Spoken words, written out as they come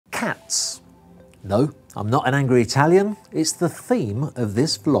cats. No, I'm not an angry Italian, it's the theme of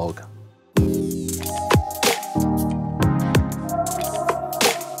this vlog.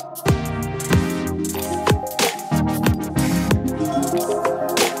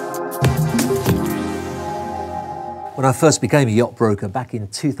 When I first became a yacht broker back in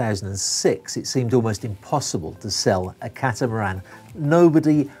 2006, it seemed almost impossible to sell a catamaran.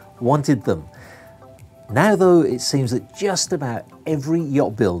 Nobody wanted them. Now though, it seems that just about every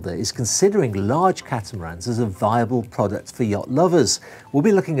yacht builder is considering large catamarans as a viable product for yacht lovers. We'll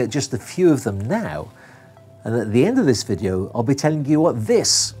be looking at just a few of them now, and at the end of this video, I'll be telling you what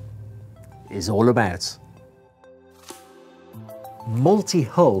this is all about.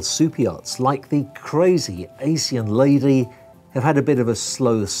 Multi-hull superyachts like the crazy Asian Lady have had a bit of a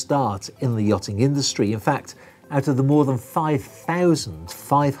slow start in the yachting industry. In fact, out of the more than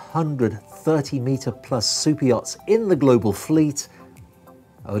 5,500 30-metre plus superyachts in the global fleet,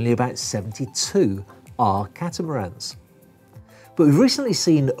 only about 72 are catamarans. But we've recently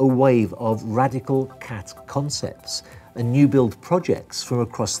seen a wave of radical cat concepts and new build projects from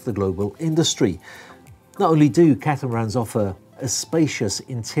across the global industry. Not only do catamarans offer a spacious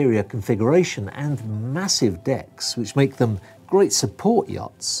interior configuration and massive decks, which make them great support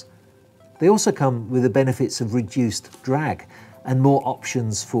yachts, they also come with the benefits of reduced drag and more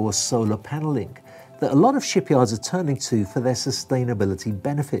options for solar panelling that a lot of shipyards are turning to for their sustainability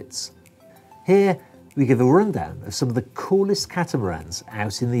benefits. Here we give a rundown of some of the coolest catamarans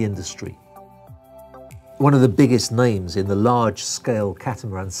out in the industry. One of the biggest names in the large-scale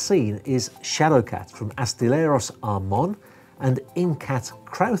catamaran scene is Shadowcat from Astilleros Amaran and Incat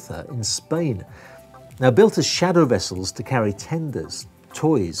Crowther in Spain. Now, built as shadow vessels to carry tenders,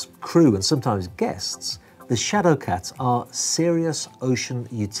 toys, crew and sometimes guests, the Shadowcats are serious ocean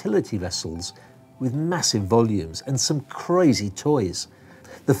utility vessels with massive volumes and some crazy toys.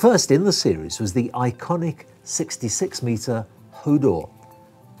 The first in the series was the iconic 66-metre Hodor,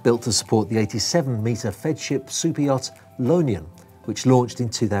 built to support the 87-metre fedship superyacht Lonian, which launched in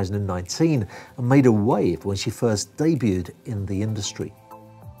 2019 and made a wave when she first debuted in the industry.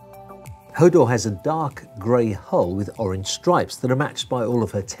 Hodor has a dark grey hull with orange stripes that are matched by all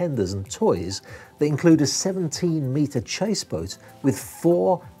of her tenders and toys that include a 17-metre chase boat with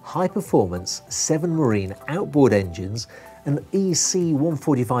 4 high-performance 7 Marine outboard engines, an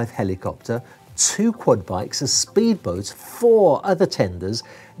EC-145 helicopter, 2 quad bikes, a speedboat, 4 other tenders,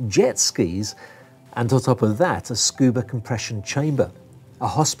 jet skis, and on top of that, a scuba compression chamber, a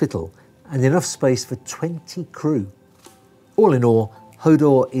hospital, and enough space for 20 crew. All in all,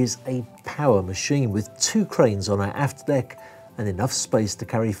 Hodor is a power machine with 2 cranes on her aft deck and enough space to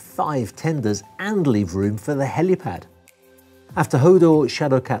carry 5 tenders and leave room for the helipad. After Hodor,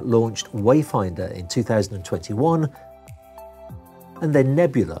 Shadowcat launched Wayfinder in 2021 and then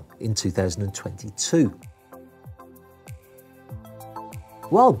Nebula in 2022.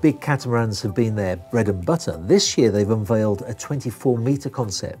 While big catamarans have been their bread and butter, this year they've unveiled a 24-metre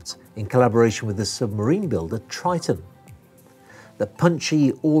concept in collaboration with the submarine builder Triton. The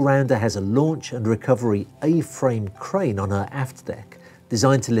punchy all-rounder has a launch and recovery A-frame crane on her aft deck,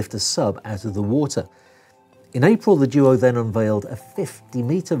 designed to lift a sub out of the water. In April, the duo then unveiled a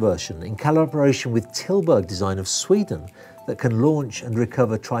 50-metre version in collaboration with Tilburg Design of Sweden that can launch and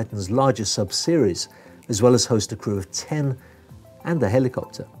recover Triton's larger sub-series, as well as host a crew of 10 and a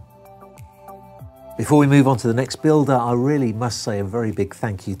helicopter. Before we move on to the next builder, I really must say a very big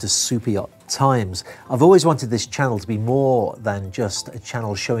thank you to Superyacht Times. I've always wanted this channel to be more than just a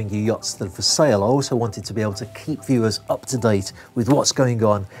channel showing you yachts that are for sale. I also wanted to be able to keep viewers up to date with what's going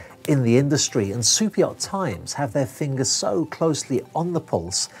on in the industry, and Superyacht Times have their fingers so closely on the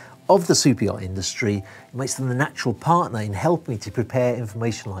pulse of the superyacht industry. It makes them the natural partner in helping me to prepare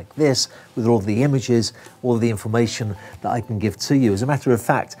information like this with all the images, all the information that I can give to you. As a matter of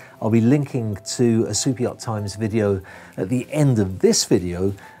fact, I'll be linking to a Superyacht Times video at the end of this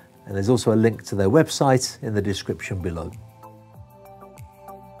video, and there's also a link to their website in the description below.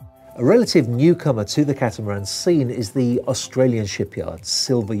 A relative newcomer to the catamaran scene is the Australian shipyard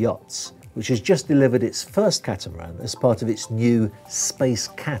Silver Yachts, which has just delivered its first catamaran as part of its new Space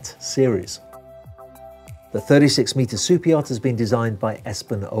Cat series. The 36-metre superyacht has been designed by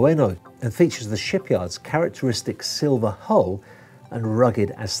Espen Oeno and features the shipyard's characteristic silver hull and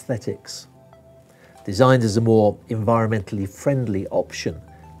rugged aesthetics. Designed as a more environmentally friendly option,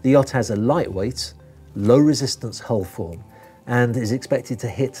 the yacht has a lightweight, low-resistance hull form and is expected to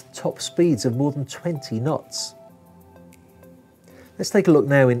hit top speeds of more than 20 knots. Let's take a look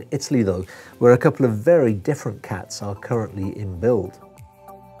now in Italy though, where a couple of very different cats are currently in build.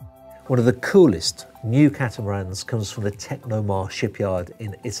 One of the coolest new catamarans comes from the Tecnomar shipyard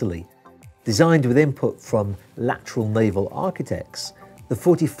in Italy. Designed with input from lateral naval architects, the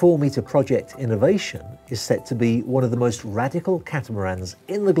 44-metre project Innovation is set to be one of the most radical catamarans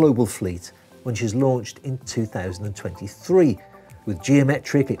in the global fleet when she's launched in 2023. With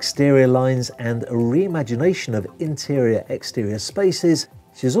geometric exterior lines and a reimagination of interior-exterior spaces,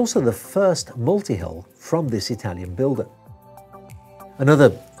 she's also the first multi-hull from this Italian builder.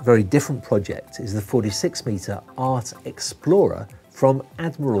 Another very different project is the 46-metre Art Explorer from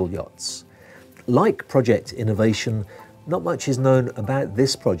Admiral Yachts. Like Project Innovation, not much is known about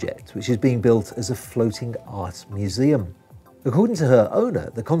this project, which is being built as a floating art museum. According to her owner,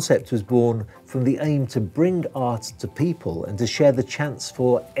 the concept was born from the aim to bring art to people and to share the chance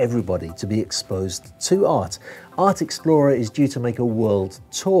for everybody to be exposed to art. Art Explorer is due to make a world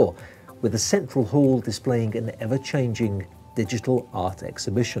tour, with a central hall displaying an ever-changing digital art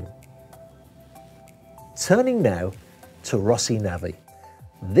exhibition. Turning now to Rossi Navi.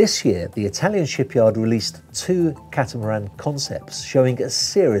 This year, the Italian shipyard released 2 catamaran concepts showing a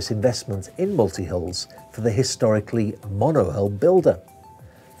serious investment in multi-hulls for the historically monohull builder.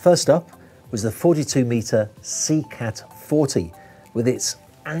 First up was the 42-metre Seacat 40. With its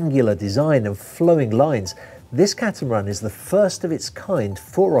angular design and flowing lines, this catamaran is the first of its kind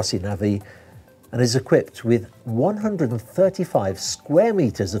for Rossi Navi and is equipped with 135 square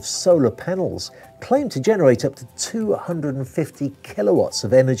metres of solar panels, claimed to generate up to 250 kilowatts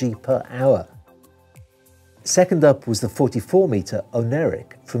of energy per hour. Second up was the 44-metre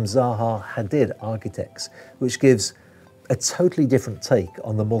Oneric from Zaha Hadid Architects, which gives a totally different take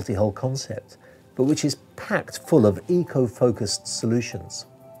on the multi-hull concept, but which is packed full of eco-focused solutions.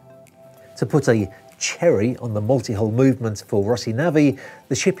 To put a cherry on the multi-hull movement for Rossi Navi,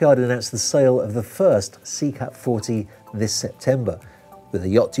 the shipyard announced the sale of the first Seacat 40 this September, with a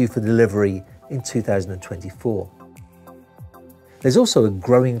yacht due for delivery in 2024. There's also a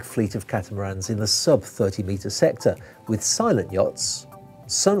growing fleet of catamarans in the sub-30-metre sector, with silent yachts,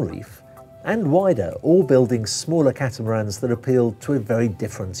 Sunreef, and wider, all building smaller catamarans that appeal to a very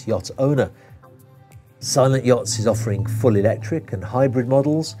different yacht owner. Silent Yachts is offering full electric and hybrid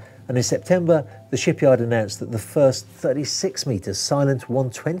models, and in September, the shipyard announced that the first 36-metre Silent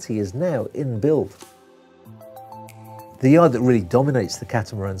 120 is now in build. The yard that really dominates the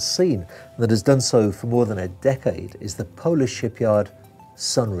catamaran scene, and that has done so for more than a decade, is the Polish shipyard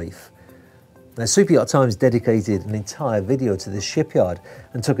Sunreef. Now, Superyacht Times dedicated an entire video to this shipyard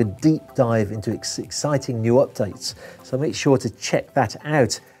and took a deep dive into its exciting new updates, so make sure to check that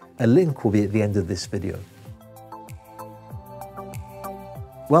out. A link will be at the end of this video.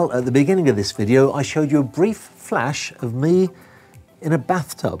 Well, at the beginning of this video, I showed you a brief flash of me in a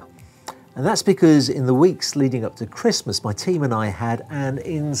bathtub. And that's because in the weeks leading up to Christmas, my team and I had an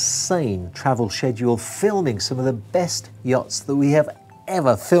insane travel schedule filming some of the best yachts that we have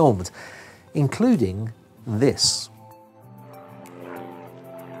ever filmed, including this.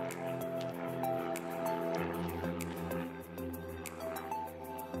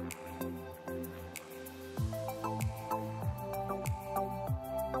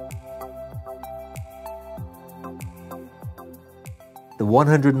 The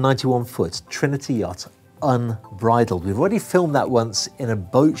 191-foot Trinity yacht, Unbridled. We've already filmed that once in a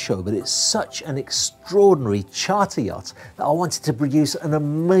boat show, but it's such an extraordinary charter yacht that I wanted to produce an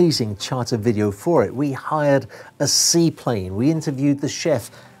amazing charter video for it. We hired a seaplane, we interviewed the chef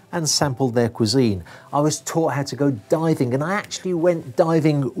and sampled their cuisine. I was taught how to go diving, and I actually went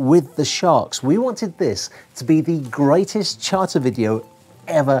diving with the sharks. We wanted this to be the greatest charter video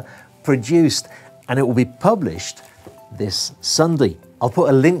ever produced, and it will be published this Sunday. I'll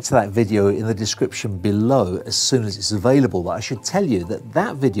put a link to that video in the description below as soon as it's available, but I should tell you that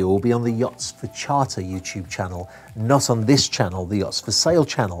that video will be on the Yachts for Charter YouTube channel, not on this channel, the Yachts for Sale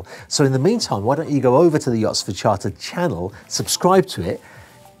channel. So in the meantime, why don't you go over to the Yachts for Charter channel, subscribe to it,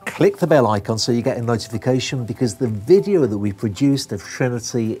 click the bell icon so you get a notification, because the video that we produced of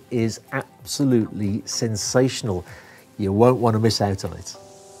Trinity is absolutely sensational. You won't want to miss out on it.